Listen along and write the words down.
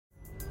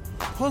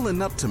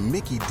Pulling up to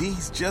Mickey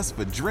D's just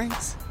for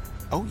drinks?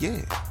 Oh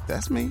yeah,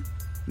 that's me.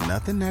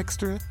 Nothing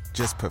extra,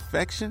 just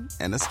perfection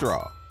and a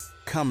straw.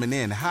 Coming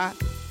in hot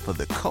for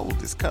the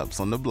coldest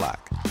cups on the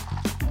block.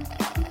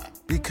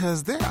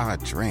 Because there are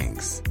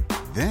drinks.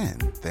 Then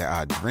there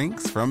are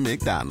drinks from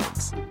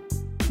McDonald's.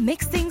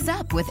 Mix things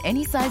up with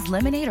any size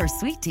lemonade or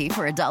sweet tea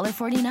for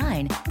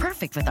 $1.49.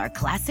 Perfect with our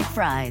classic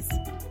fries.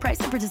 Price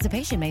and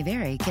participation may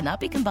vary. Cannot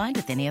be combined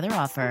with any other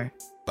offer.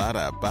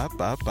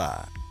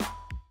 Ba-da-ba-ba-ba.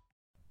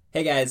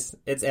 Hey guys,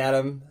 it's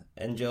Adam,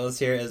 and Jill is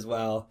here as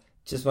well.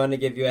 Just wanted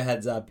to give you a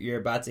heads up. You're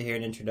about to hear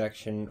an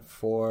introduction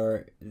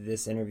for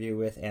this interview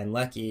with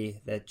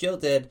Leckie that Jill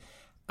did.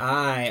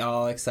 I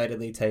all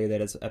excitedly tell you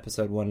that it's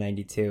episode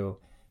 192.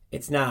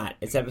 It's not.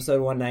 It's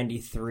episode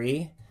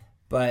 193,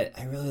 but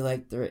I really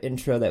liked the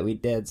intro that we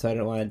did, so I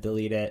don't want to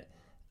delete it.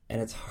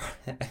 And it's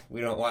hard.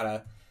 We don't want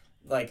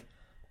to,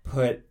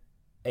 put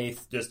a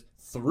just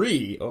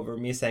 3 over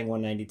me saying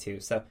 192.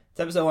 So it's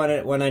episode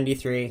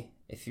 193.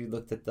 If you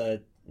looked at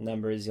the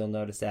numbers, you'll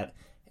notice that.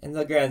 In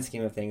the grand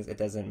scheme of things, it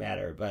doesn't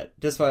matter. But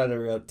just wanted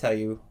to tell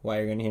you why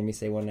you're going to hear me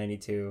say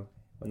 192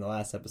 when the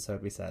last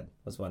episode we said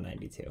was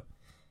 192.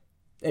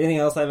 Anything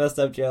else I messed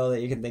up, Jill,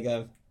 that you can think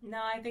of? No,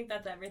 I think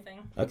that's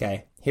everything.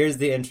 Okay, here's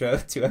the intro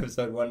to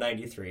episode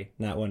 193,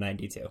 not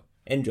 192.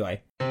 Enjoy.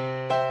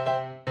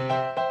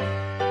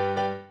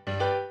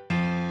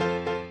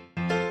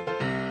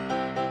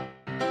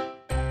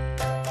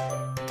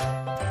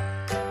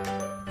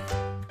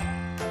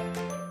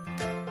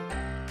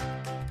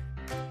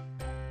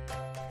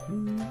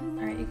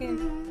 Alright, you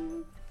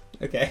can...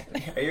 Okay,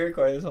 are you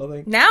recording this whole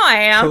thing? Now I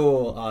am!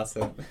 Cool,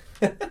 awesome.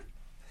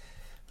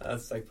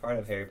 That's like part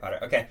of Harry Potter.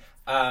 Okay,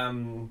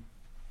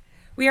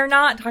 We are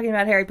not talking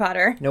about Harry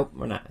Potter. Nope,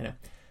 we're not. I know.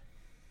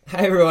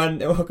 Hi,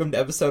 everyone, and welcome to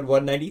episode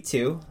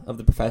 192 of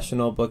the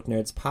Professional Book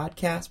Nerds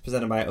podcast,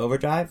 presented by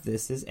Overdrive.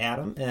 This is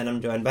Adam, and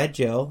I'm joined by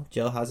Jill.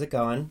 Jill, how's it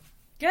going?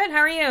 Good, how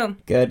are you?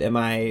 Good. Am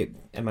I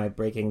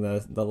breaking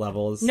the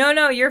levels?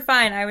 No, you're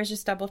fine. I was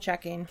just double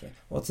checking. Okay.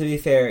 Well, to be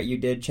fair, you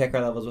did check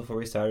our levels before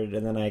we started,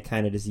 and then I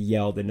kind of just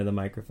yelled into the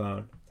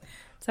microphone.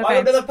 It's okay.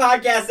 Welcome to the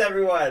podcast,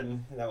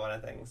 everyone! That one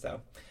thing,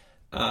 so...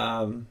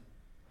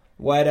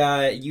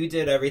 you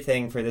did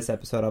everything for this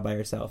episode all by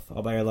yourself,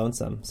 all by your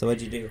lonesome. So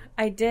what'd you do?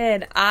 I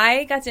did.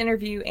 I got to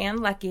interview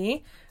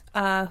Leckie,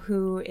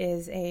 who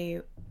is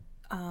a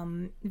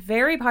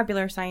very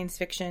popular science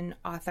fiction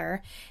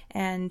author,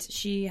 and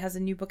she has a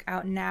new book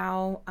out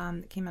now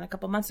that came out a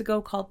couple months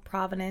ago called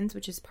Provenance,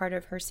 which is part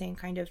of her same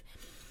kind of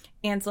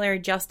ancillary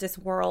justice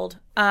world.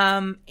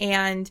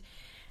 And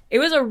it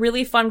was a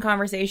really fun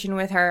conversation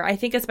with her. I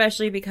think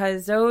especially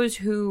because those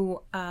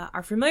who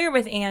are familiar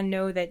with Anne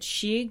know that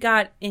she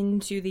got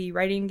into the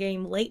writing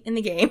game late in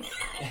the game.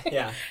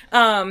 Yeah.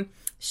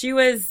 She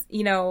was,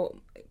 I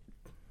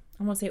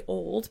won't say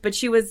old, but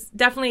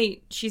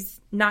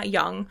she's not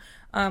young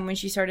when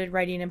she started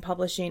writing and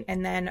publishing.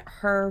 And then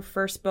her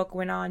first book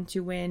went on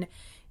to win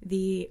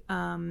the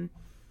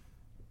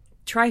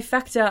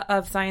trifecta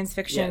of science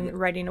fiction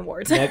writing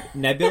awards.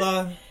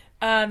 Nebula?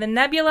 The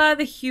Nebula,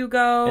 the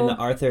Hugo, and the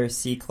Arthur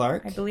C.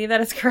 Clarke. I believe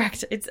that is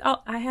correct.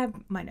 I have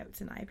my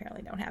notes, and I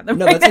apparently don't have them.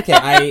 No, that's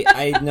okay.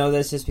 I know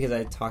this just because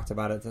I talked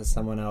about it to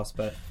someone else,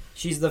 but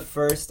she's the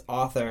first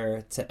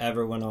author to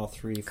ever win all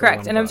 3. For correct,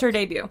 one and book. it was her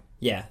debut.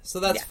 Yeah, so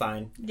that's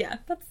fine. Yeah,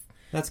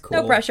 that's cool.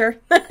 No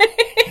pressure.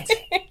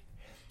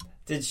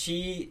 Did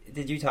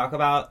you talk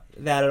about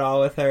that at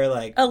all with her?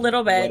 Like a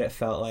little bit. What it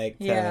felt like.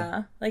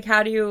 Yeah, like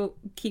how do you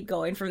keep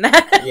going from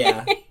that?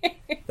 Yeah,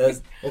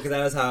 because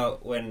that was how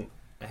when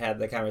I had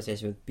the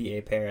conversation with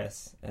B.A.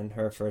 Paris, and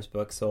her first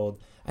book sold,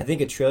 I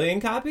think, 1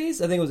 trillion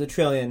copies. I think it was 1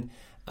 trillion.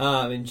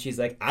 And she's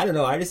like, I don't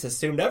know, I just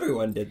assumed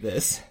everyone did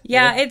this.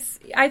 Yeah,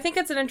 I think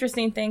it's an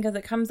interesting thing because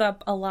it comes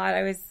up a lot.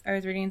 I was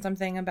reading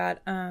something about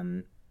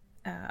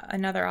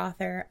another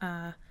author,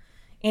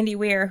 Andy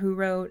Weir, who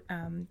wrote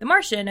The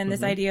Martian, and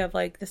this idea of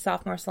like the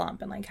sophomore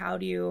slump, and like how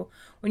do you,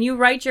 when you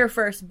write your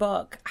first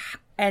book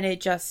and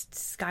it just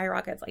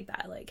skyrockets like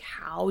that, like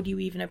how do you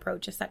even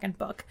approach a second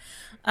book?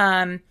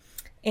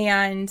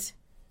 And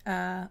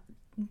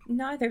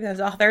neither of those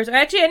authors, or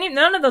actually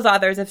none of those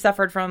authors have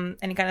suffered from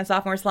any kind of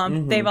sophomore slump.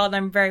 Mm-hmm. They've all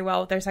done very well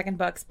with their second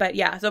books. But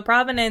yeah, so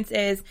Provenance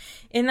is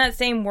in that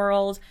same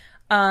world.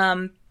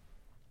 And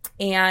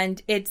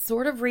it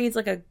sort of reads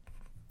like a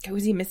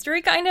cozy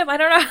mystery, kind of. I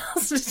don't know how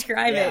else to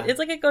describe it. It's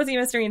like a cozy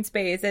mystery in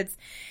space. It's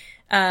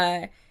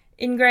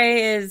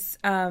Ingray is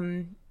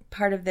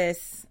part of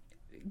this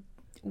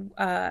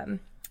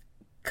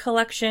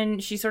collection.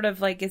 She sort of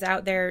like is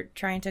out there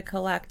trying to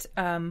collect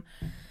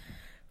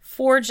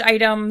forged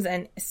items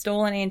and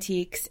stolen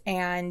antiques,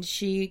 and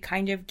she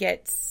kind of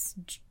gets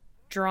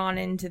drawn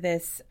into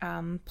this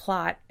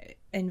plot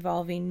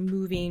involving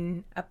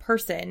moving a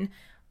person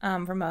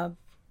from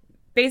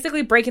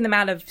basically breaking them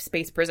out of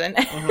space prison.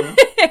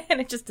 And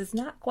it just does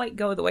not quite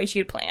go the way she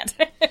had planned.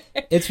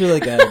 It's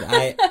really good.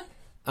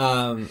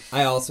 I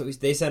also,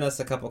 they sent us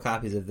a couple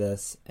copies of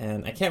this,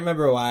 and I can't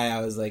remember why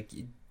I was like,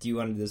 do you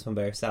want to do this one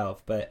by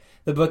yourself? But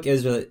the book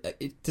is really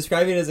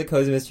describing it as a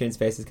cozy mystery in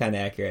space is kind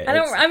of accurate. I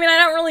don't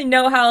really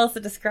know how else to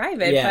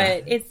describe it,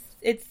 but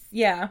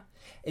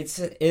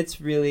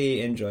it's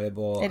really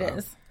enjoyable. It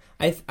is.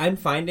 I'm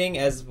finding,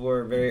 as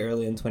we're very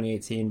early in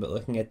 2018, but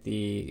looking at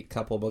the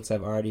couple books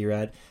I've already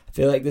read, I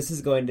feel like this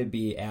is going to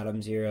be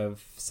Adam's year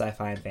of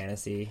sci-fi and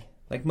fantasy,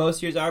 like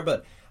most years are,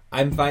 but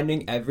I'm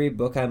finding every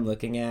book I'm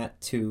looking at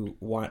to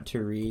want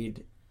to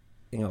read,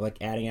 like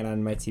adding it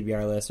on my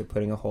TBR list or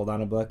putting a hold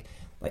on a book,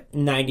 like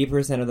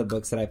 90% of the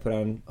books that I put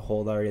on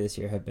hold already this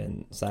year have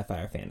been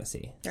sci-fi or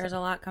fantasy. There's a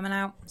lot coming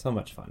out. So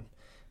much fun.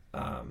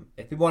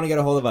 If people want to get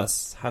a hold of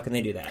us, how can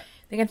they do that?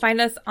 They can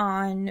find us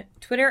on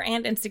Twitter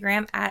and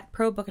Instagram at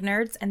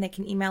ProBookNerds, and they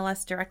can email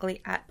us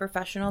directly at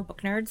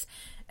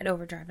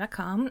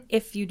professionalbooknerds@overdrive.com.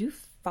 If you do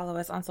follow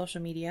us on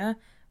social media,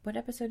 what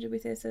episode did we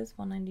say this is?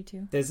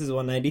 192? This is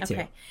 192.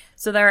 Okay.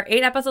 So there are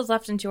 8 episodes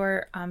left into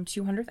our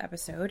 200th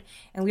episode,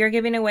 and we are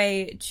giving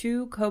away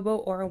 2 Kobo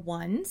Aura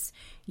 1s.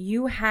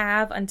 You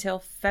have until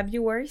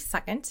February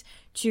 2nd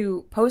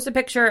to post a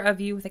picture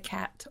of you with a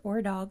cat or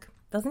a dog.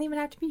 Doesn't even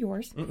have to be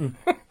yours.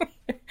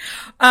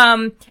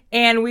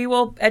 And we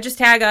will just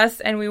tag us,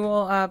 and we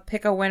will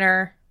pick a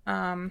winner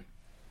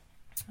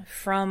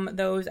from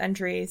those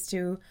entries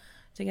to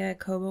get a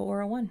Kobo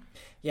Aura 1.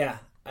 Yeah,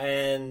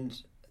 and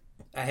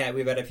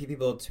we've had a few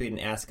people tweet and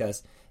ask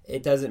us.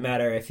 It doesn't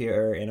matter if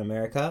you're in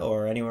America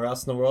or anywhere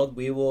else in the world.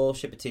 We will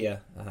ship it to you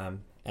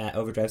at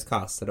Overdrive's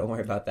cost, so don't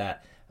worry about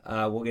that.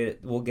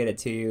 We'll get it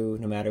to you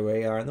no matter where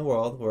you are in the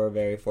world. We're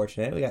very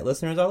fortunate. We got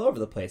listeners all over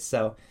the place,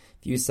 so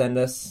if you send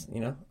us,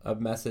 a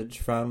message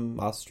from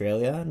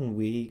Australia and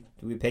we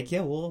pick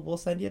you, we'll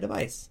send you a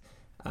device.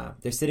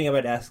 They're sitting on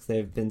my desk.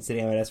 They've been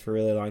sitting on my desk for a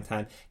really long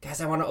time.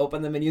 Guys, I want to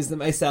open them and use them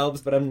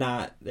myself, but I'm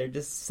not. They're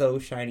just so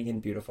shiny and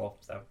beautiful.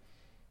 So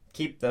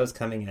keep those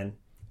coming in.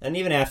 And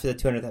even after the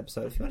 200th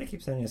episode, if you want to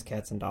keep sending us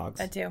cats and dogs,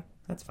 I do.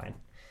 That's fine.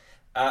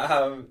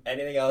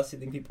 Anything else you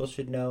think people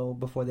should know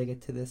before they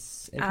get to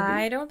this interview?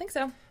 I don't think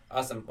so.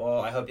 Awesome.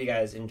 Well, I hope you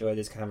guys enjoyed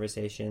this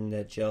conversation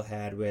that Jill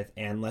had with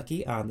Ann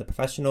Leckie on the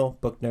Professional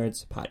Book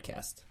Nerds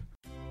podcast.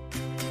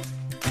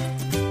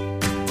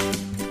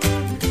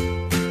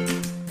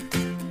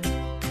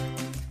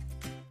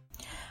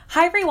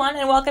 Hi, everyone,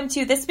 and welcome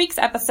to this week's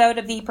episode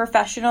of the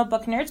Professional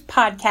Book Nerds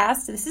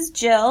podcast. This is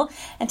Jill,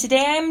 and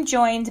today I'm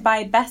joined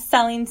by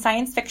best-selling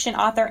science fiction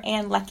author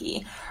Ann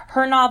Leckie.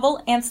 Her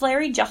novel,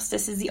 Ancillary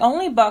Justice, is the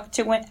only book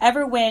to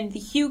ever win the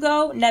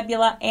Hugo,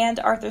 Nebula, and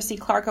Arthur C.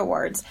 Clarke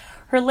Awards.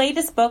 Her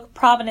latest book,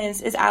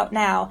 Providence, is out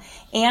now.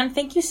 Anne,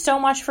 thank you so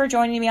much for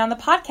joining me on the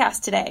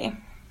podcast today.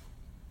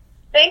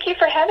 Thank you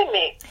for having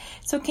me.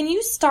 So can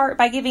you start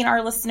by giving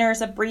our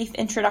listeners a brief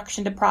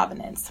introduction to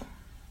Providence?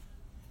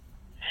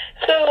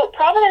 So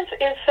Providence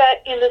is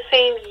set in the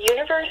same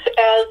universe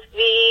as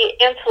the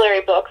ancillary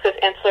books, as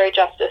Ancillary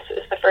Justice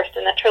is the first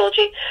in that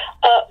trilogy,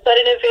 but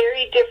in a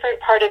very different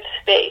part of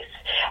space.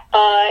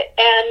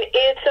 And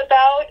it's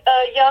about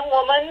a young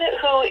woman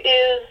who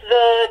is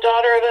the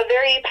daughter of a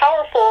very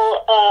powerful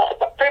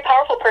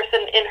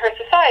person in her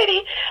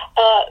society,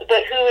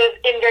 but who is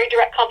in very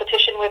direct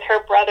competition with her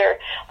brother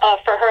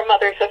for her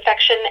mother's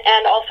affection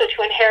and also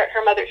to inherit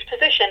her mother's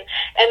position.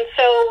 And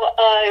so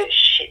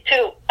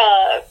to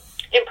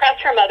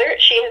impress her mother,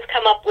 she has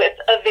come up with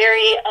a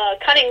very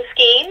cunning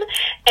scheme,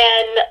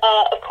 and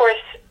of course,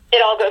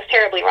 it all goes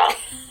terribly wrong.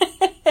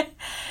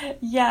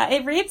 Yeah,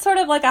 it reads sort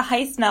of like a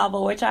heist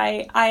novel, which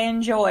I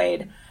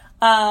enjoyed.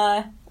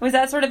 Was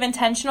that sort of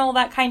intentional,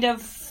 that kind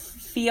of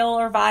feel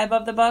or vibe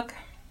of the book?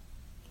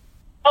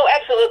 Oh,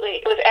 absolutely.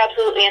 It was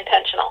absolutely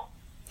intentional.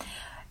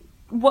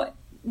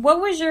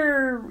 What was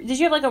your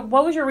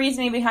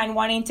reasoning behind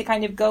wanting to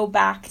kind of go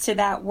back to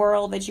that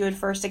world that you had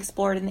first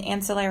explored in the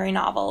ancillary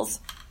novels?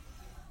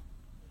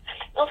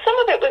 Well, some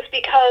of it was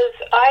because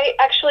I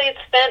actually had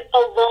spent a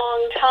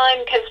long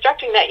time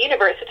constructing that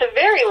universe. It's a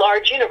very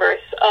large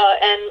universe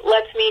and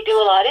lets me do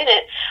a lot in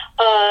it.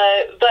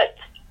 But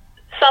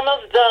some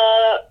of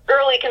the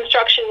early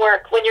construction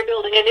work when you're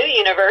building a new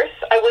universe,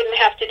 I wouldn't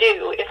have to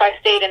do if I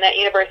stayed in that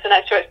universe, and I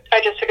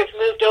just sort of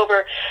moved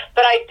over.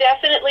 But I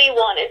definitely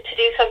wanted to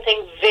do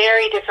something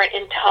very different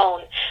in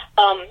tone.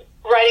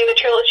 Writing the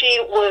trilogy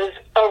was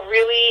a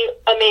really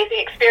amazing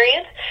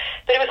experience,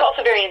 but it was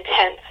also very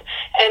intense.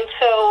 And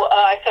so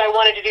I said I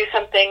wanted to do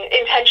something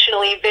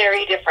intentionally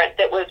very different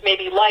that was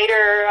maybe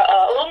lighter,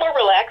 a little more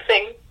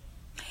relaxing.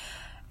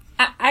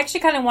 I actually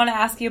kind of want to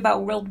ask you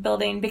about world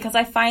building because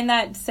I find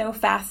that so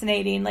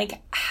fascinating.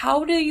 Like,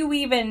 how do you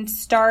even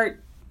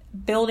start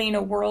building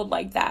a world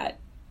like that?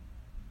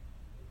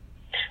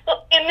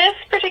 Well, in this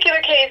particular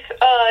case,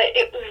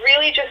 it was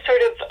really just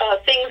sort of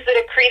things that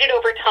accreted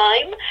over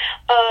time.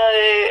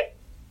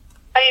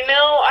 I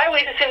know I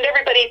always assumed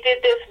everybody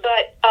did this,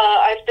 but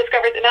I've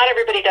discovered that not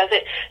everybody does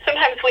it.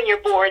 Sometimes when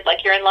you're bored,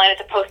 like you're in line at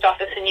the post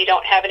office and you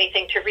don't have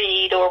anything to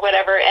read or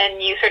whatever,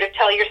 and you sort of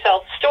tell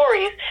yourself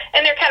stories,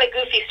 and they're kind of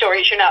goofy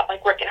stories. You're not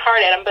like working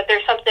hard at them, but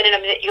there's something in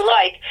them that you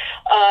like.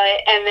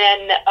 And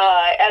then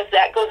as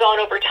that goes on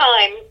over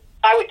time,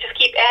 I would just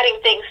keep adding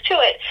things to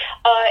it.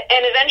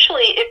 And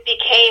eventually it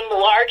became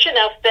large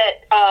enough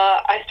that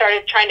I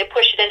started trying to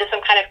push it into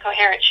some kind of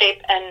coherent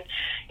shape and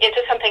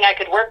into something I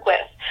could work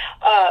with.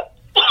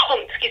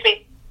 Excuse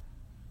me.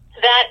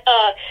 That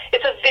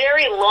it's a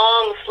very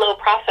long, slow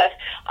process.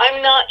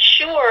 I'm not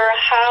sure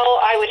how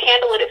I would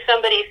handle it if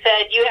somebody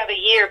said, you have a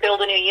year,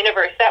 build a new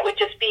universe. That would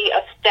just be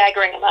a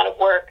staggering amount of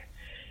work.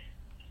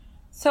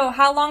 So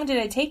how long did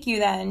it take you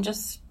then,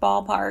 just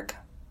ballpark?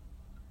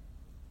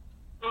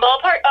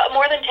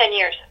 More than 10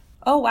 years.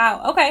 Oh,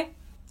 wow. Okay.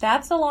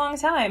 That's a long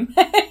time.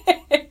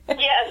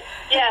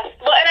 Yes.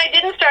 Well, and I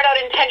didn't start out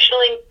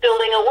intentionally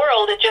building a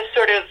world. It just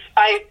sort of,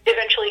 I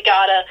eventually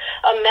got a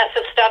mess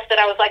of stuff that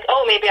I was like,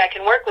 oh, maybe I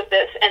can work with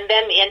this. And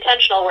then the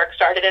intentional work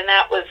started, and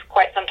that was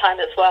quite some time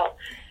as well.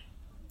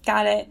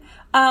 Got it.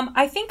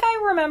 I think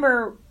I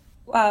remember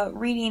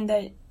reading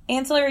that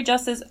Ancillary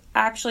Justice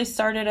actually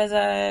started as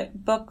a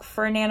book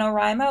for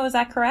NaNoWriMo. Is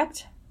that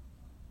correct?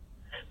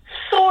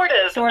 Sort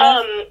of. Some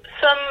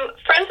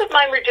friends of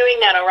mine were doing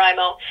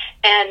NaNoWriMo,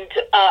 and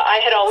I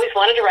had always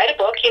wanted to write a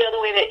book, the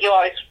way that you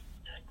always,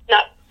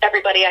 not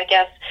everybody, I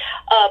guess,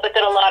 but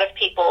that a lot of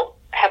people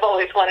have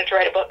always wanted to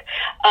write a book.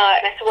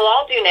 And I said, well,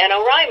 I'll do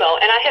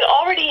NaNoWriMo. And I had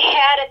already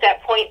had at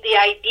that point the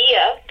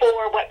idea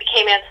for what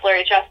became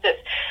Ancillary Justice,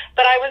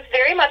 but I was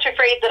very much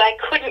afraid that I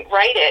couldn't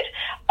write it.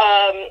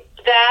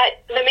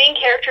 That the main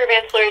character of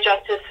Ancillary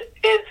Justice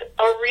is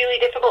a really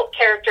difficult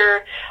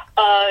character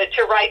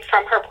to write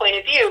from her point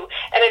of view,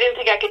 and I didn't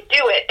think I could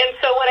do it. And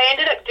so what I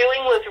ended up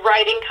doing was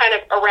writing kind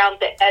of around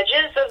the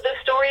edges of the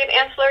story of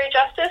Ancillary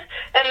Justice,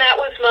 and that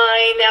was my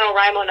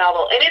NaNoWriMo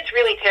novel. And it's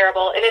really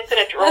terrible, and it's in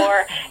a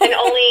drawer, and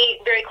only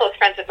very close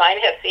friends of mine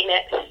have seen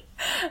it.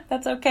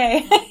 That's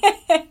okay.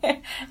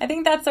 I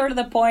think that's sort of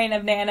the point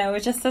of Nano,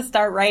 is just to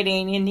start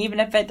writing, and even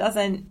if it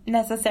doesn't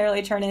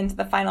necessarily turn into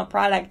the final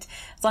product,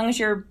 as long as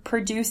you're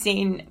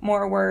producing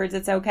more words,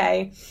 it's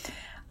okay.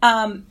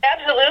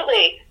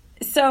 Absolutely.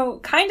 So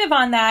kind of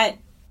on that,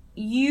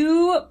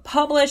 you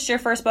published your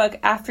first book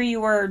after you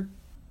were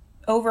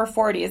over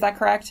 40. Is that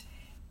correct?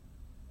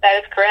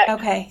 That is correct.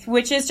 Okay,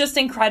 which is just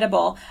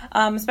incredible,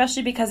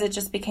 especially because it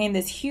just became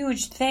this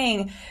huge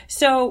thing.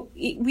 So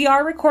we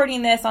are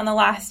recording this on the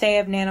last day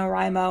of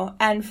NaNoWriMo,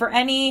 and for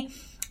any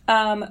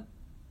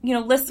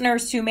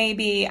listeners who may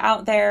be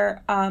out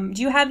there,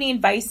 do you have any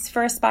advice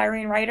for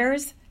aspiring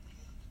writers?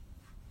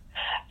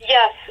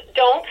 Yes,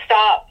 don't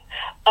stop.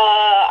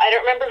 I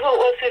don't remember who it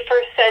was who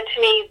first said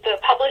to me, the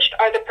published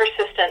are the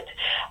persistent.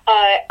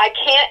 I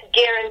can't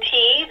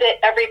guarantee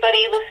that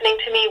everybody listening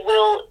to me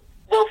will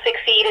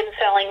succeed in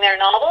selling their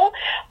novel,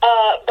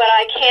 but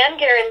I can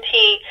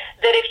guarantee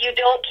that if you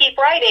don't keep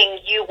writing,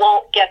 you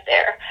won't get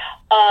there.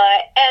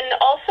 And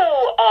also,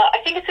 I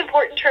think it's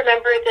important to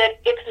remember that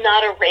it's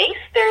not a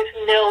race. There's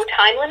no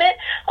time limit.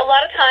 A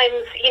lot of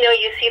times,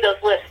 you see those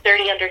lists,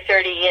 30 under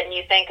 30, and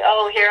you think,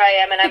 oh, here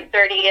I am, and I'm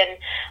 30, and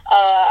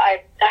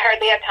I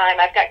hardly have time.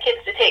 I've got kids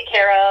to take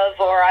care of,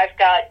 or I've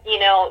got,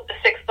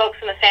 6 folks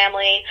in the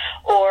family,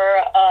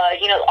 or,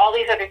 all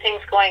these other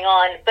things going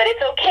on. But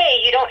it's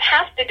okay. You don't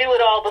have to do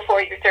it all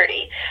before you're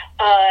 30.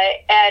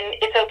 And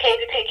it's okay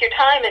to take your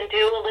time and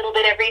do a little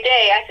bit every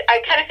day.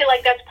 I kind of feel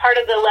like that's part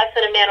of the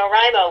lesson of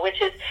NaNoWriMo,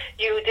 which is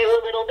you do a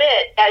little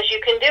bit as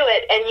you can do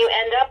it, and you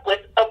end up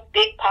with a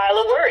big pile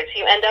of words.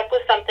 You end up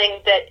with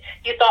something that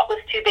you thought was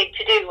too big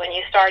to do when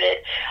you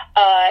started.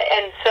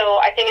 And so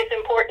I think it's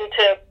important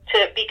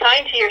to be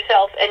kind to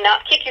yourself and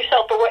not kick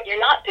yourself for what you're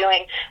not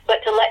doing, but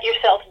to let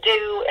yourself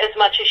do as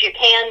much as you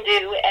can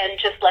do and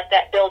just let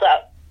that build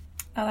up.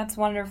 Oh, that's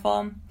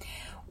wonderful.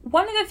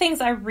 One of the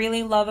things I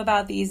really love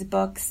about these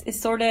books is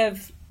sort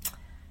of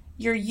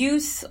your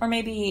use or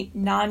maybe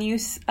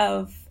non-use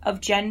of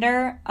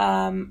gender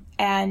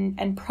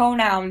and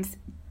pronouns.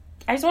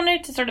 I just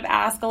wanted to sort of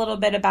ask a little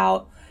bit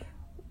about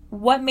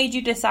what made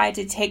you decide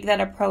to take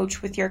that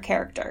approach with your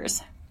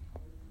characters.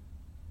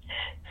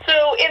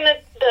 So in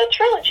the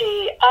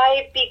trilogy,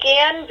 I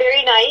began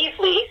very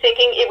naively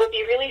thinking it would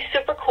be really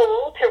super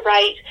cool to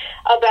write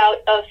about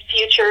a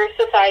future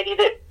society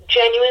that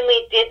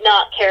genuinely did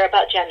not care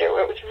about gender,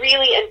 where it was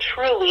really and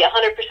truly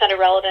 100%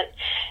 irrelevant.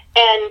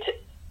 And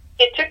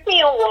it took me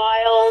a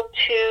while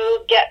to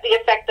get the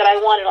effect that I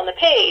wanted on the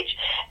page.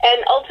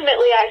 And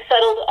ultimately, I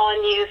settled on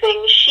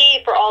using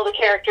she for all the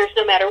characters,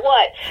 no matter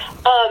what.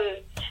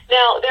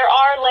 Now, there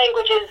are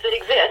languages that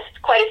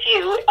exist, quite a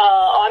few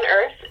on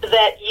Earth,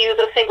 that use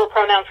a single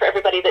pronoun for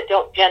everybody that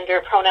don't gender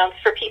pronouns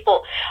for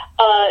people.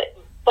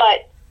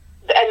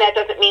 And that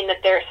doesn't mean that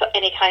there's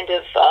any kind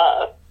of,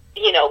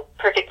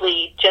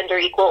 perfectly gender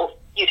equal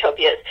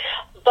utopias.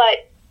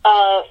 But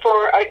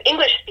for an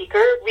English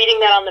speaker, reading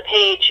that on the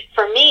page,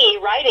 for me,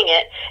 writing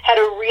it, had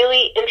a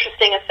really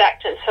interesting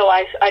effect, and so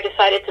I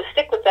decided to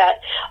stick with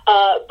that.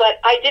 But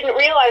I didn't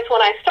realize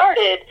when I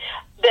started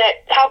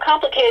that how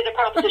complicated a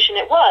proposition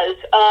it was.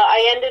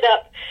 I ended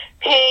up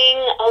paying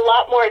a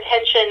lot more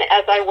attention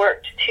as I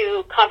worked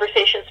to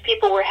conversations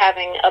people were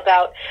having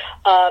about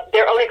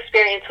their own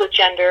experience with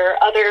gender,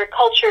 other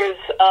cultures'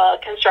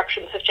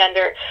 constructions of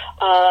gender,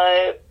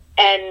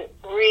 and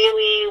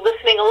really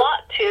listening a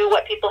lot to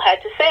what people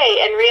had to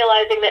say and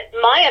realizing that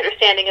my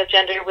understanding of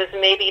gender was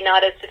maybe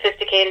not as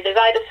sophisticated as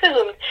I'd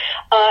assumed.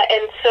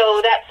 And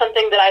so that's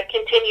something that I've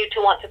continued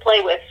to want to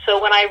play with.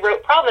 So when I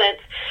wrote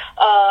Provenance,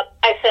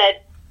 I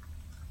said,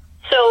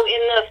 so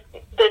in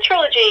the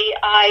trilogy,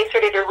 I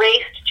sort of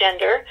erased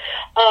gender,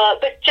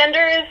 but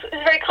gender is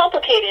very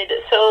complicated.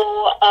 So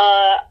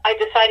I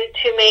decided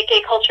to make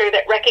a culture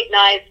that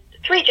recognized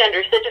three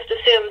genders, that just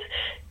assumes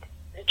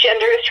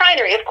gender is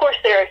trinary. Of course,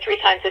 there are three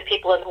kinds of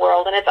people in the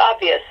world, and it's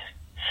obvious.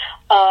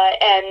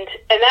 And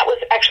that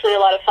was actually a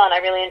lot of fun. I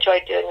really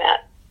enjoyed doing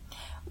that.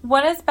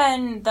 What has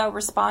been the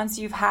response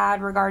you've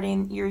had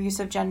regarding your use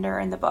of gender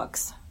in the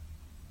books?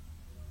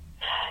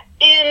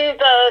 In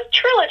the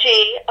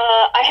trilogy,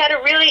 I had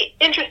a really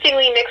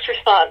interestingly mixed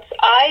response.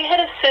 I had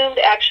assumed,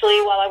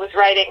 actually, while I was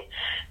writing,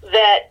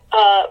 that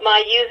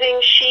my using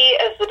she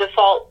as the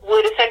default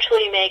would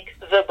essentially make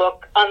the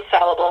book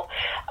unsellable.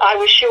 I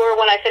was sure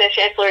when I finished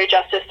Ancillary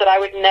Justice that I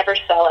would never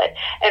sell it.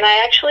 And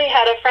I actually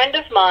had a friend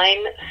of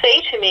mine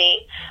say to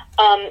me,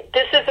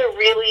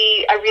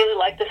 I really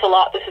like this a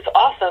lot, this is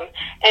awesome,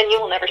 and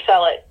you will never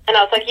sell it. And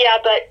I was like, yeah,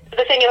 but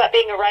the thing about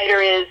being a writer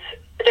is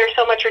there's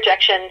so much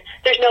rejection,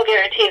 there's no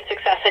guarantee of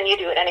success, and you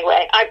do it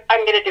anyway.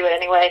 I'm going to do it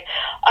anyway.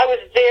 I was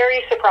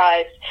very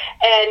surprised,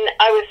 and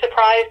I was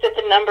surprised at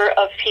the number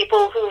of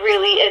people who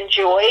really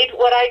enjoyed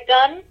what I'd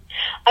done.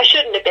 I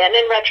shouldn't have been,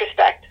 in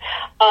retrospect.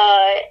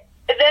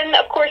 Then,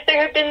 of course,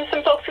 there have been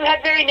some folks who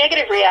had very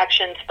negative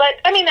reactions, but,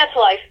 I mean, that's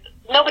life.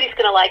 Nobody's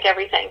going to like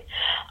everything.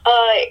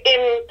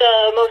 In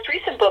the most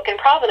recent book, in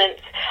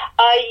Provenance,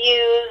 I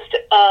used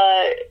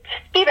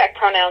feedback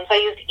pronouns. I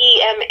used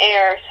em,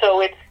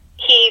 so it's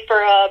he for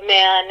a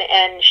man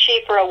and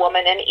she for a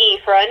woman and e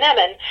for a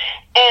anemone.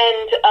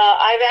 And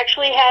I've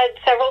actually had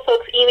several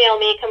folks email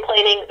me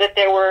complaining that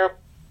there were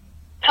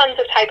tons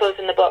of typos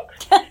in the book.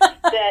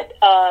 that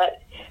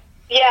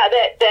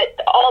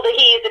all the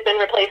he's had been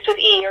replaced with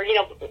e, or,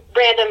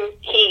 random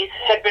he's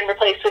had been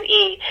replaced with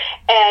e.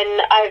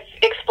 And I've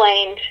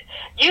explained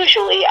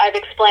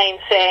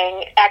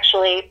saying,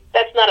 actually,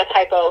 that's not a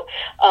typo.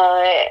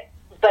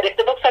 But if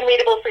the book's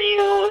unreadable for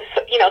you,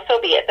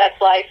 so be it. That's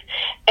life.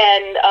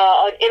 And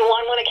in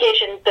one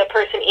occasion, the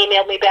person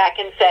emailed me back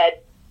and said,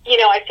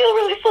 I feel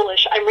really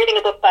foolish. I'm reading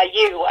a book by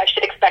you. I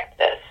should expect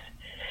this.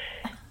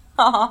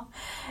 Oh,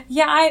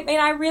 yeah. I mean,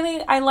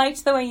 I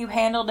liked the way you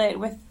handled it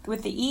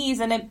with the ease,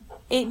 and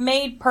it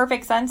made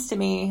perfect sense to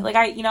me. Like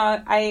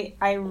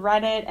I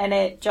read it, and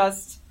it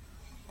just,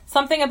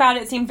 something about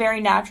it seemed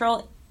very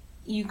natural.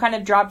 You kind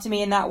of dropped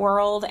me in that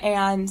world,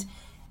 and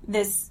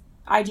this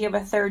idea of a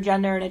third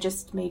gender, and it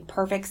just made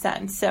perfect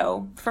sense.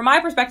 So from my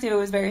perspective, it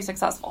was very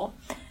successful.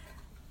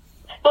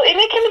 Well,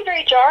 it can be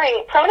very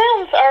jarring.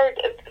 Pronouns are,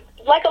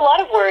 like a lot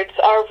of words,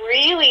 are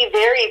really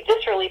very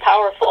viscerally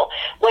powerful.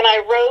 When I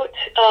wrote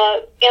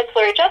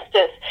Ancillary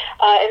Justice,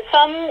 and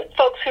some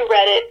folks who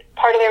read it,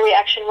 part of their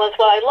reaction was,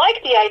 well, I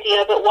like the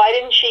idea, but why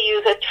didn't she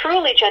use a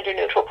truly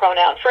gender-neutral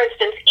pronoun? For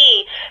instance,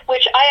 e,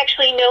 which I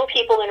actually know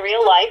people in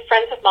real life,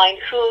 friends of mine,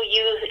 who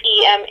use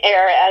em,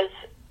 as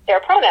their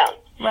pronoun.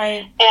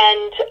 Right.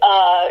 And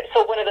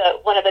so one of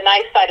the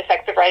nice side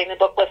effects of writing the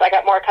book was I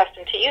got more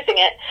accustomed to using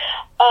it.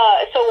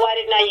 So why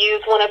didn't I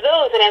use one of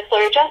those in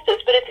Ancillary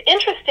Justice? But it's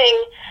interesting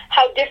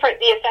how different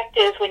the effect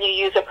is when you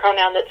use a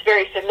pronoun that's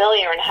very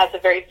familiar and has a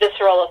very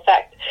visceral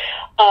effect.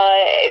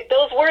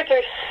 Those words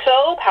are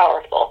so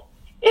powerful.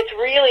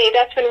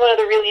 That's been one of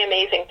the really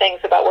amazing things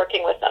about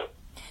working with them.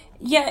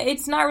 Yeah,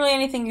 it's not really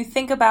anything you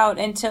think about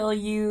until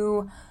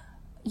you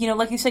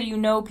like you said,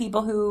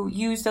 people who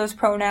use those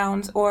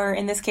pronouns, or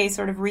in this case,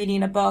 sort of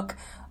reading a book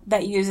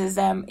that uses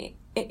them.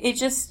 It's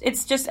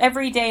just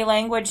everyday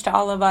language to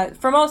all of us.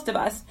 For most of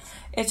us,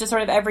 it's just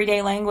sort of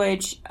everyday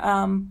language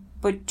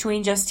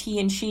between just he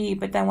and she.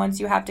 But then once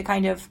you have to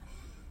kind of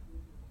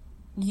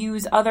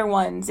use other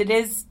ones, it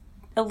is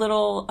a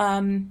little.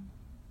 I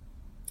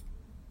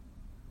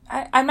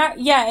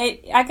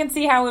can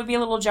see how it would be a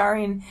little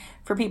jarring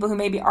for people who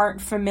maybe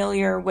aren't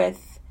familiar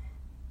with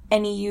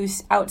any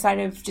use outside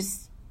of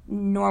just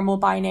normal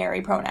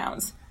binary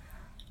pronouns.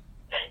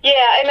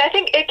 Yeah, and I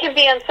think it can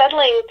be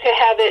unsettling to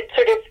have it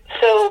sort of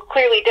so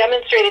clearly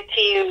demonstrated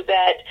to you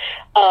that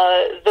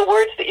the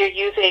words that you're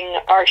using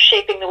are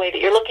shaping the way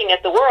that you're looking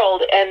at the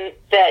world, and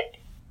that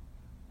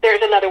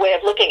there's another way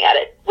of looking at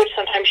it, which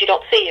sometimes you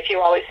don't see if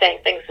you're always saying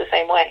things the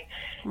same way.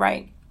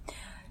 Right.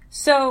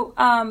 So,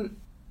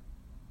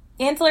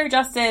 Ancillary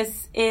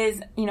Justice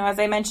is, as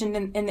I mentioned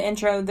in the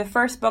intro, the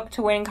first book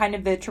to win kind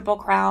of the Triple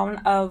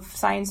Crown of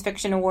Science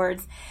Fiction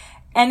Awards.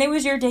 And it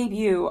was your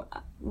debut.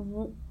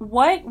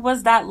 What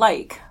was that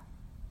like?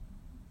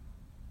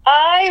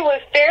 I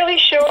was fairly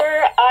sure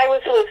I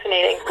was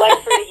hallucinating,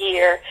 like for a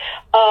year.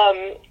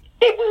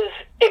 It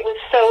was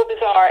so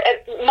bizarre.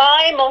 And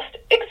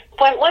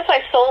once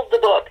I sold the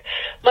book,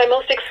 my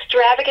most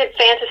extravagant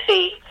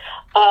fantasy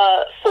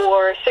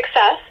for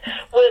success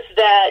was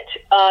that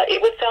it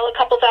would sell a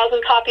couple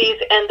thousand copies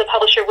and the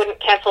publisher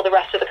wouldn't cancel the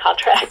rest of the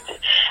contract.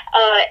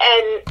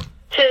 And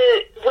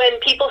when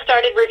people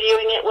started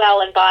reviewing it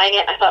well and buying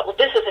it, I thought, well,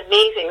 this is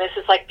amazing. This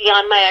is like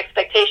beyond my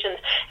expectations.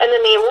 And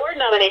then the award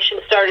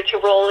nominations started to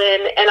roll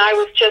in, and I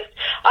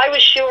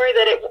was sure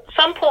that at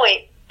some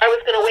point I was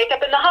going to wake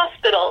up in the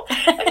hospital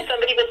and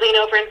somebody would lean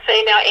over and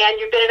say, now, Anne,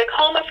 you've been in a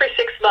coma for 6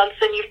 months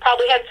and you've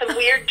probably had some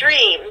weird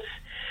dreams.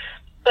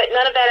 But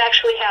none of that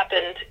actually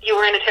happened. You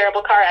were in a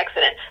terrible car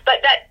accident.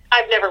 But that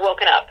I've never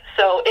woken up.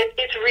 So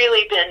it's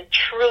really been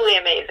truly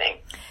amazing.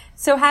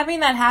 So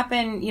having that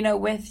happen,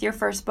 with your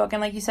first book,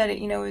 and like you said,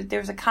 there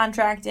was a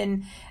contract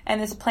and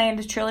this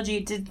planned trilogy,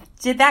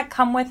 did that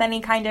come with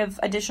any kind of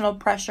additional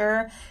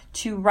pressure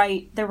to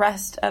write the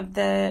rest of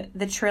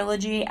the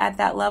trilogy at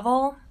that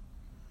level?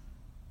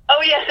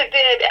 Oh, yes, it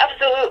did.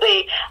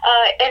 Absolutely.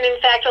 And in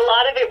fact, a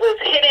lot of it was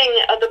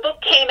hitting, the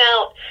book came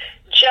out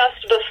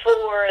just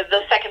before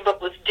the second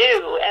book was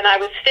due, and I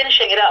was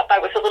finishing it up. I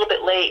was a little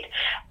bit late.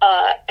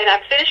 And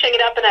I'm finishing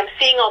it up, and I'm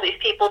seeing all these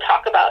people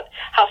talk about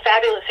how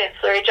fabulous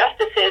ancillary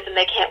justice is, and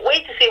they can't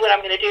wait to see what I'm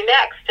going to do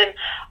next. And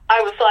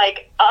I was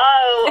like,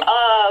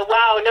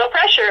 wow, no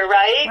pressure,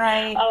 right?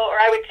 Right. Or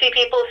I would see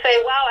people say,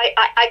 wow,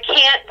 I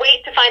can't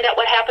wait to find out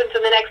what happens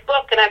in the next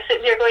book. And I'm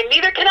sitting here going,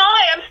 neither can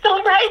I. I'm still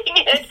writing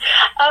it.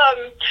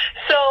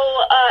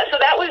 So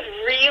that was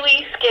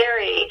really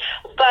scary.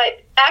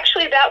 But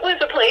actually, that was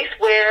a place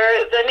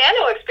where the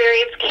Nano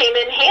experience came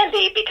in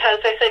handy, because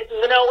I said,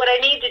 what I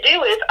need to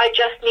do is I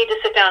just need to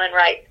sit down and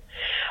write.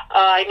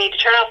 I need to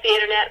turn off the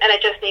internet, and I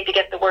just need to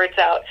get the words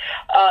out.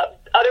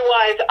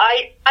 Otherwise,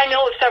 I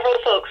know of several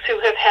folks who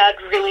have had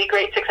really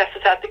great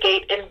successes out the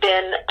gate and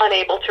been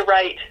unable to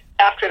write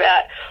after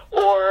that,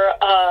 or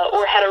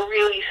had a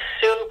really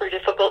super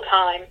difficult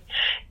time.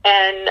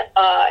 And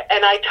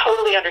I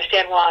totally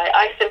understand why.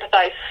 I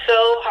sympathize so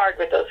hard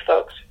with those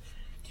folks.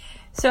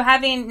 So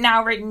having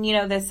now written,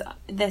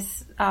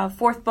 this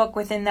fourth book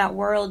within that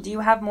world, do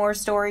you have more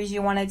stories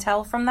you want to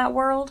tell from that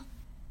world?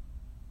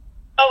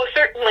 Oh,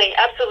 certainly.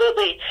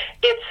 Absolutely.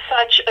 It's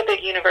such a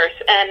big universe,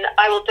 and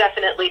I will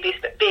definitely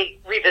be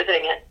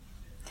revisiting it.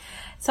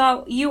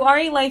 So you are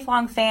a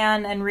lifelong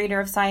fan and reader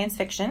of science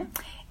fiction,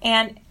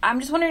 and I'm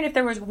just wondering if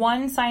there was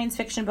one science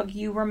fiction book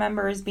you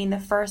remember as being the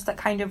first that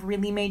kind of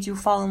really made you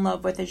fall in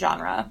love with the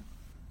genre.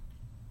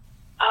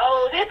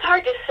 Oh, that's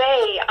hard to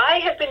say. I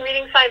have been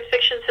reading science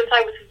fiction since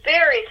I was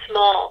very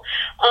small.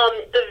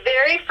 The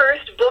very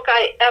first book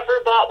I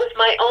ever bought with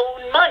my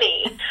own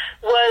money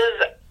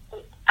was,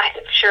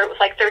 I'm sure it was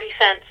like 30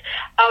 cents,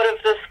 out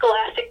of the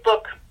Scholastic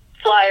book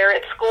flyer at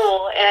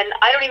school, and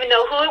I don't even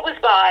know who it was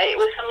by. It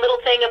was some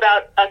little thing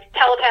about a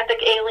telepathic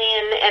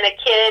alien and a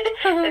kid,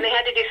 and they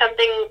had to do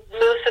something,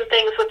 move some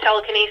things with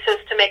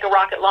telekinesis to make a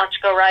rocket launch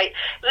go right.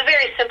 It was a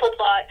very simple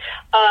plot,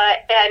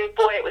 and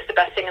boy, it was the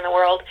best thing in the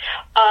world.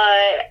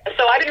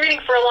 So I've been reading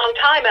for a long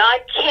time, and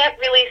I can't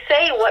really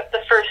say what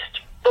the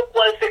first book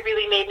was that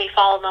really made me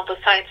fall in love with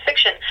science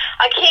fiction.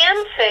 I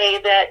can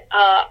say that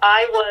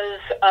I was,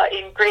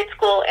 in grade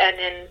school and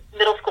in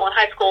middle school and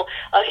high school,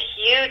 a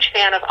huge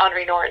fan of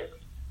Henri Norton.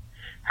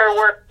 Her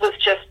work was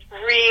just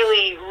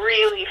really,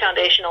 really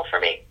foundational for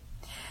me.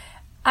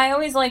 I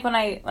always like when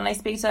I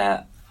speak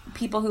to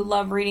people who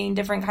love reading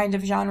different kinds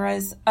of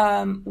genres,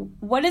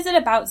 what is it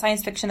about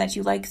science fiction that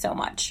you like so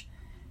much?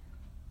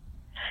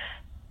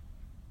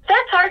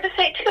 That's hard to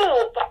say,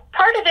 too.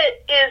 Part of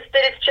it is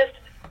that it's just,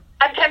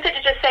 I'm tempted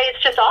to just say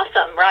it's just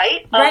awesome,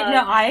 right? Right,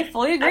 no, I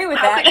fully agree with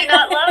how that. How could you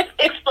not love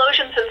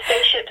explosions and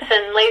spaceships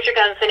and laser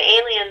guns and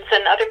aliens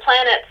and other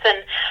planets? And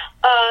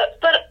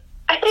but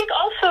I think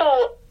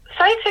also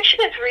science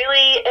fiction is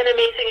really an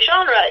amazing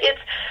genre.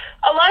 It's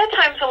a lot of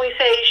times when we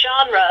say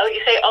genre, you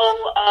say,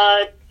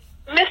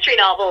 mystery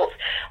novels.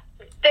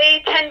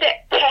 They tend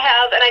to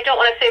have, and I don't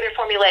want to say they're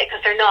formulaic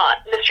because they're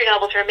not. Mystery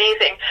novels are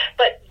amazing,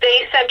 but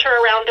they center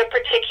around a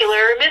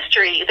particular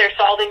mystery. They're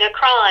solving a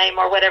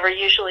crime or whatever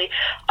usually.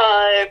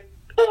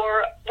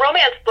 Or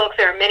romance books,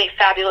 there are many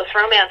fabulous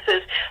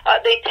romances.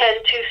 They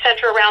tend to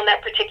center around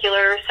that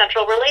particular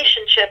central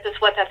relationship is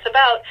what that's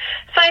about.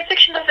 Science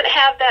fiction doesn't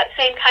have that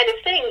same kind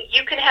of thing.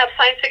 You can have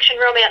science fiction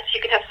romance,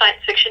 you can have science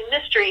fiction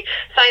mystery,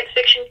 science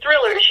fiction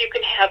thrillers, you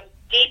can have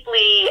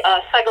deeply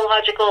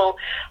psychological,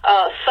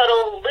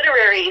 subtle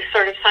literary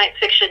sort of science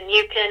fiction.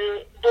 You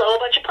can blow a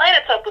bunch of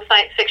planets up with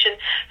science fiction.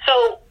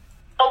 So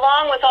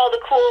along with all the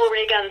cool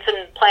ray guns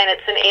and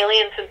planets and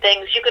aliens and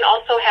things, you can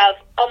also have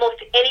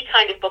almost any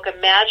kind of book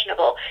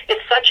imaginable.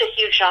 It's such a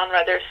huge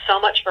genre. There's so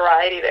much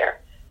variety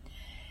there.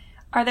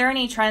 Are there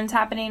any trends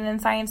happening in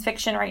science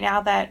fiction right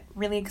now that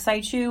really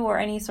excite you, or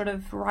any sort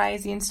of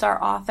rising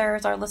star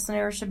authors our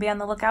listeners should be on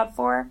the lookout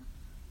for?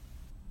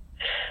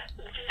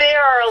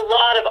 There are a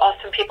lot of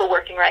awesome people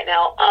working right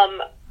now.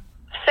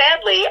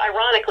 Sadly,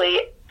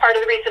 ironically, part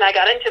of the reason I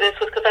got into this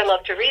was because I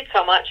love to read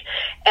so much,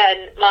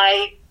 and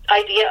my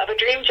idea of a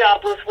dream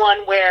job was one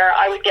where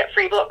I would get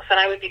free books and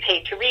I would be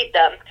paid to read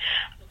them.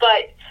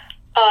 But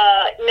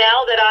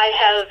now that I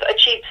have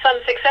achieved some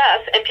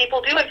success, and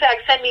people do in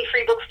fact send me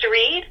free books to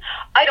read,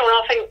 I don't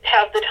often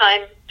have the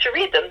time to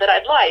read them that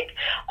I'd like.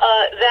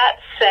 That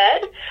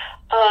said,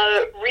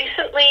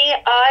 Recently,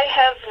 I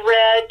have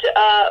read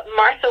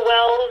Martha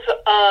Wells'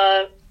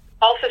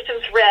 All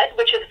Systems Red,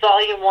 which is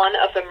Volume 1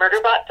 of the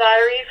Murderbot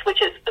Diaries,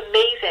 which is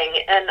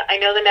amazing, and I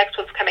know the next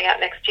one's coming out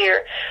next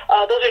year.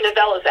 Those are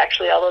novellas,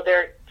 actually, although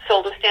they're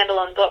sold as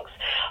standalone books.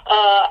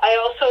 I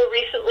also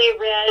recently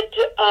read,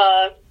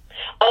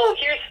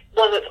 here's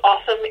one that's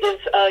awesome, is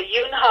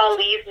Yoon-Ha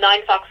Lee's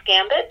Nine Fox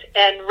Gambit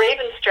and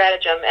Raven's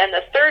Stratagem, and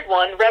the third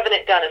one,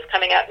 Revenant Gun, is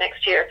coming out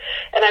next year,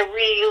 and I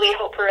really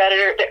hope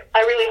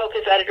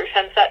his editor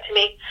sends that to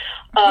me.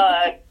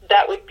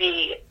 That would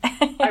be,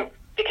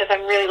 because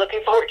I'm really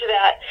looking forward to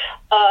that.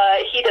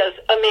 He does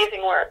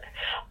amazing work.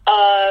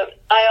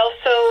 I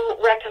also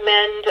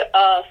recommend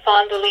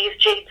Fonda Lee's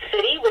Jade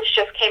City, which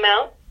just came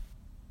out.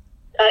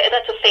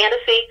 That's a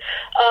fantasy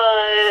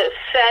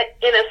set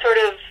in a sort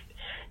of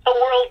a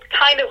world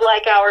kind of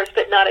like ours,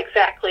 but not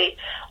exactly.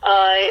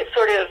 It's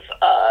sort of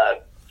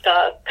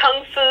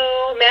kung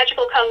fu,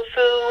 magical kung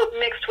fu,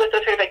 mixed with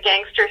a sort of a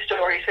gangster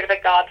story, sort of a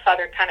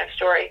Godfather kind of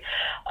story.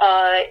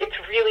 It's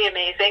really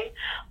amazing.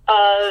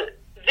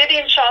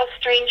 Vivian Shaw's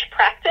Strange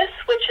Practice,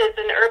 which is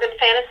an urban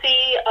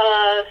fantasy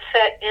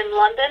set in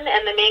London,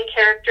 and the main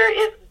character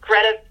is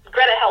Greta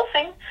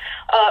Helsing,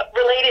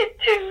 related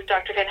to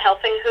Dr. Van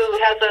Helsing, who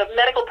has a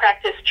medical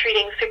practice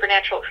treating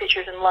supernatural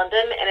creatures in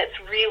London, and it's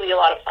really a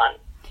lot of fun.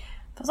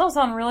 Those all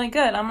sound really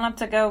good. I'm going to have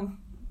to go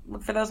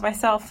look for those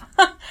myself.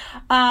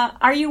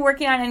 Are you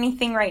working on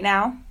anything right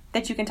now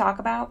that you can talk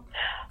about?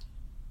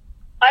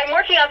 I'm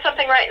working on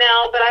something right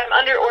now, but I'm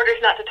under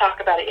orders not to talk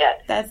about it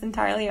yet. That's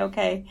entirely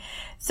okay.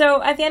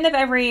 So at the end of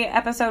every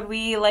episode,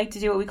 we like to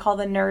do what we call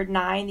the Nerd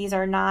 9. These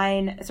are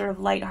 9 sort of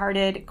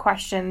lighthearted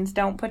questions.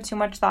 Don't put too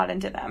much thought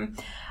into them.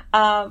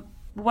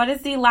 What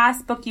is the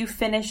last book you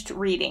finished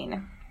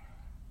reading?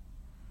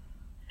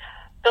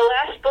 The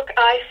last book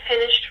I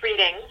finished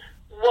reading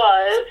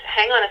was,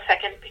 hang on a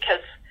second,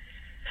 because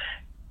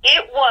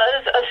it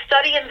was A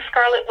Study in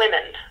Scarlet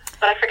Women,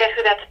 but I forget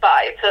who that's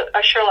by. It's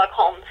a Sherlock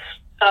Holmes.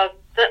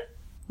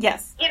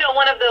 Yes. You know,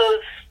 one of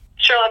those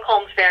Sherlock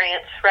Holmes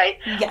variants, right?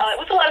 Yes. It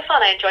was a lot of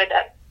fun. I enjoyed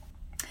that.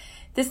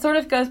 This sort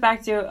of goes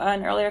back to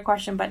an earlier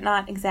question, but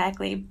not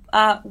exactly.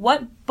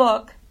 What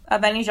book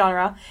of any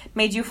genre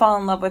made you fall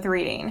in love with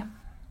reading?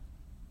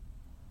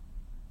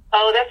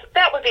 Oh,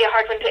 that would be a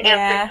hard one to answer.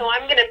 Yeah. So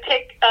I'm going to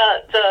pick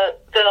the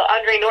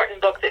Andre Norton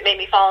book that made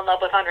me fall in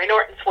love with Andre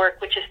Norton's work,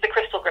 which is The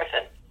Crystal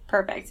Griffin.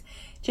 Perfect.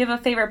 Do you have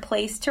a favorite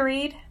place to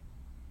read?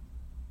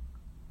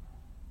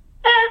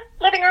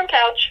 Living room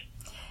couch.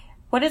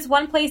 What is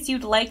one place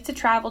you'd like to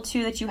travel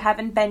to that you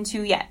haven't been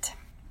to yet?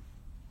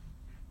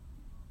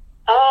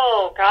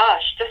 Oh,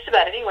 gosh, just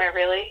about anywhere,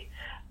 really.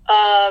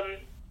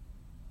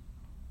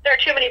 There are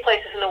too many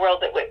places in the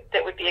world that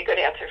would be a good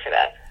answer for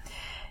that.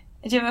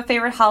 Do you have a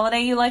favorite holiday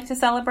you like to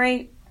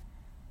celebrate?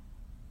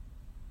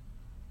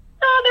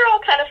 They're all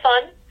kind of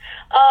fun.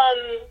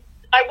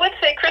 I would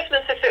say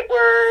Christmas if it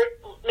were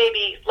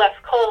maybe less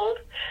cold.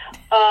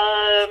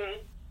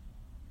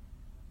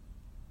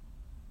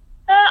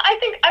 I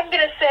think I'm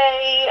going to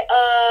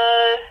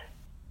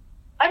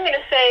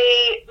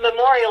say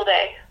Memorial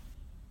Day.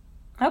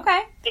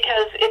 Okay.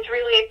 Because it's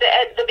really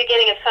the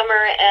beginning of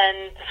summer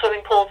and the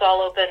swimming pool's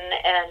all open,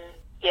 and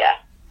yeah.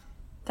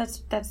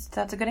 That's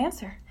a good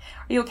answer.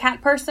 Are you a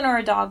cat person or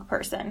a dog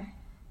person?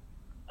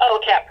 Oh,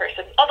 a cat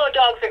person. Although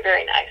dogs are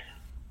very nice.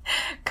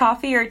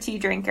 Coffee or tea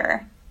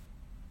drinker?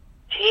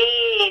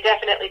 Tea,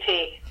 definitely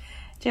tea.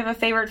 Do you have a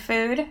favorite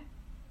food?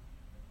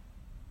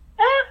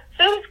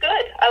 Food's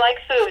good. I like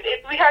food.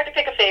 It'd be hard to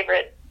pick a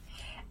favorite.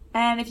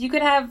 And if you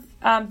could have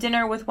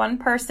dinner with one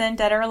person,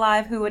 dead or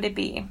alive, who would it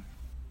be?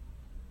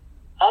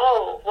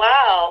 Oh,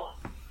 wow.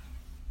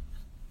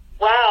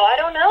 Wow, I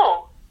don't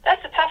know.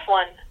 That's a tough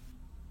one.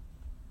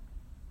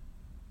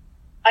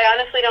 I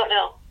honestly don't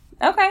know.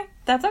 Okay,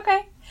 that's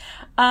okay.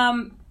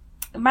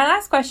 My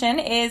last question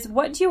is,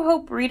 what do you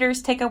hope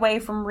readers take away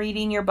from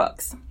reading your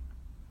books?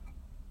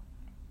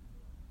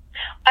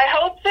 I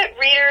hope that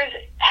readers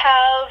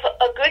have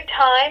a good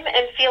time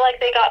and feel like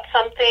they got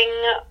something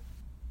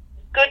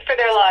good for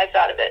their lives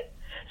out of it,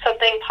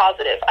 something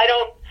positive.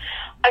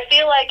 I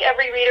feel like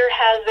every reader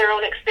has their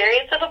own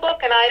experience of a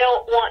book, and I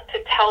don't want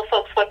to tell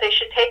folks what they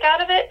should take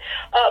out of it,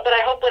 but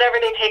I hope whatever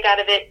they take out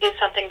of it is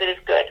something that is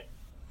good.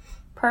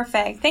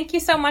 Perfect. Thank you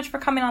so much for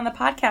coming on the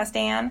podcast,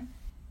 Anne.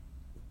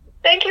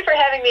 Thank you for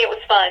having me. It was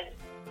fun.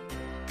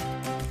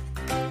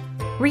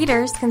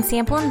 Readers can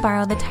sample and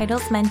borrow the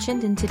titles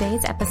mentioned in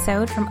today's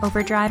episode from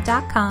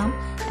Overdrive.com,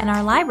 and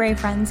our library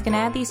friends can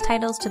add these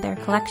titles to their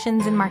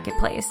collections in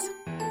Marketplace.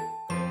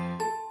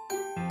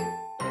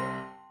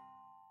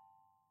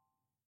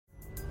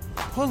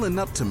 Pulling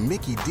up to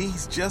Mickey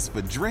D's just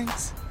for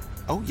drinks?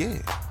 Oh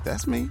yeah,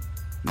 that's me.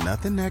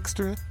 Nothing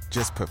extra,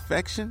 just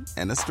perfection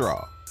and a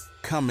straw.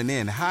 Coming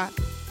in hot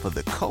for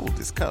the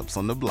coldest cups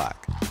on the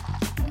block.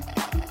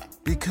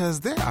 Because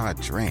there are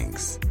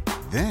drinks.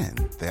 Then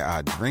there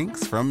are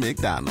drinks from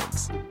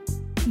McDonald's.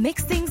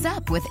 Mix things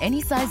up with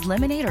any size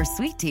lemonade or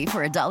sweet tea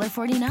for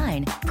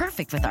 $1.49.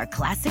 Perfect with our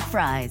classic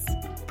fries.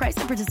 Price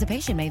and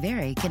participation may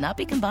vary. Cannot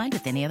be combined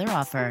with any other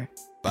offer.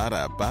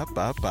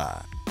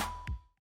 Ba-da-ba-ba-ba.